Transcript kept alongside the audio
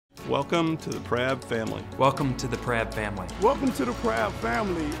Welcome to the PRAB family. Welcome to the PRAB family. Welcome to the PRAB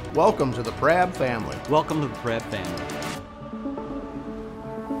family. Welcome to the PRAB family. Welcome to the PRAB family.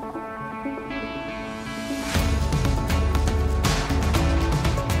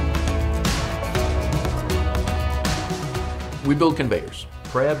 We build conveyors.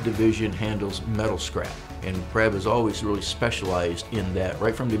 PRAB division handles metal scrap, and PRAB has always really specialized in that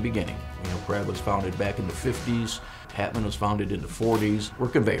right from the beginning. You know, PRAB was founded back in the 50s, Hatman was founded in the 40s. We're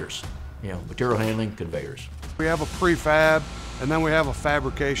conveyors, you know, material handling, conveyors. We have a prefab, and then we have a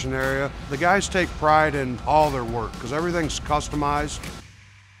fabrication area. The guys take pride in all their work because everything's customized.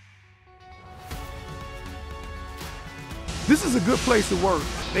 This is a good place to work.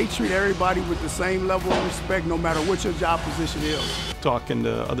 They treat everybody with the same level of respect no matter what your job position is. Talking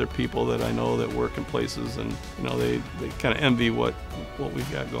to other people that I know that work in places, and you know, they kind of envy what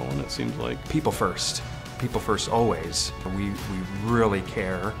we've got going, it seems like. People first always. We really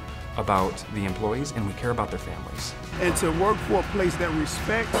care about the employees, and we care about their families. And to work for a place that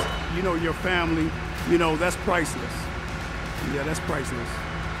respects, you know, your family, you know, that's priceless. Yeah, that's priceless.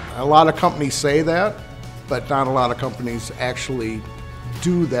 A lot of companies say that, but not a lot of companies actually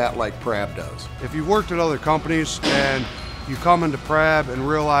do that like PRAB does. If you've worked at other companies and you come into PRAB and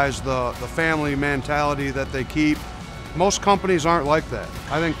realize the family mentality that they keep, most companies aren't like that.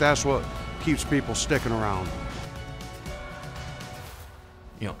 I think that's what keeps people sticking around.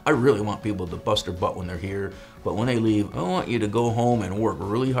 You know, I really want people to bust their butt when they're here, but when they leave, I want you to go home and work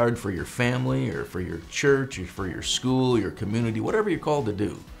really hard for your family or for your church or for your school, your community, whatever you're called to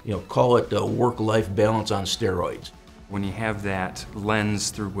do. You know, call it work-life balance on steroids. When you have that lens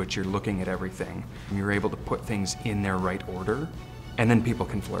through which you're looking at everything, you're able to put things in their right order, and then people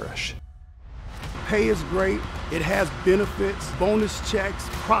can flourish. Pay is great. It has benefits, bonus checks,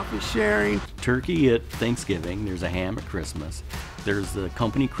 profit sharing. Turkey at Thanksgiving, there's a ham at Christmas, there's the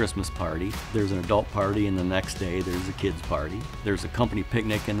company Christmas party, there's an adult party, and the next day there's a kids party, there's a company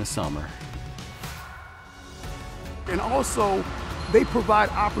picnic in the summer. And also, they provide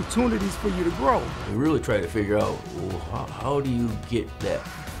opportunities for you to grow. We really try to figure out, well, how do you get that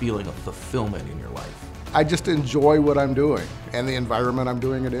feeling of fulfillment in your life? I just enjoy what I'm doing and the environment I'm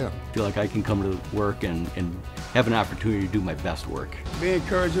doing it in. I feel like I can come to work and have an opportunity to do my best work. They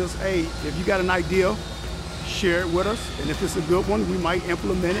encourage us, hey, if you got an idea, share it with us, and if it's a good one, we might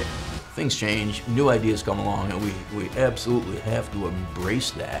implement it. Things change, new ideas come along, and we absolutely have to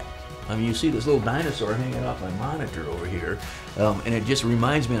embrace that. I mean, you see this little dinosaur hanging off my monitor over here, and it just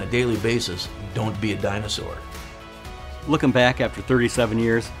reminds me on a daily basis, don't be a dinosaur. Looking back after 37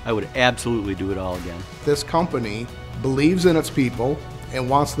 years, I would absolutely do it all again. This company believes in its people and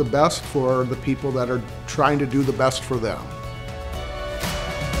wants the best for the people that are trying to do the best for them.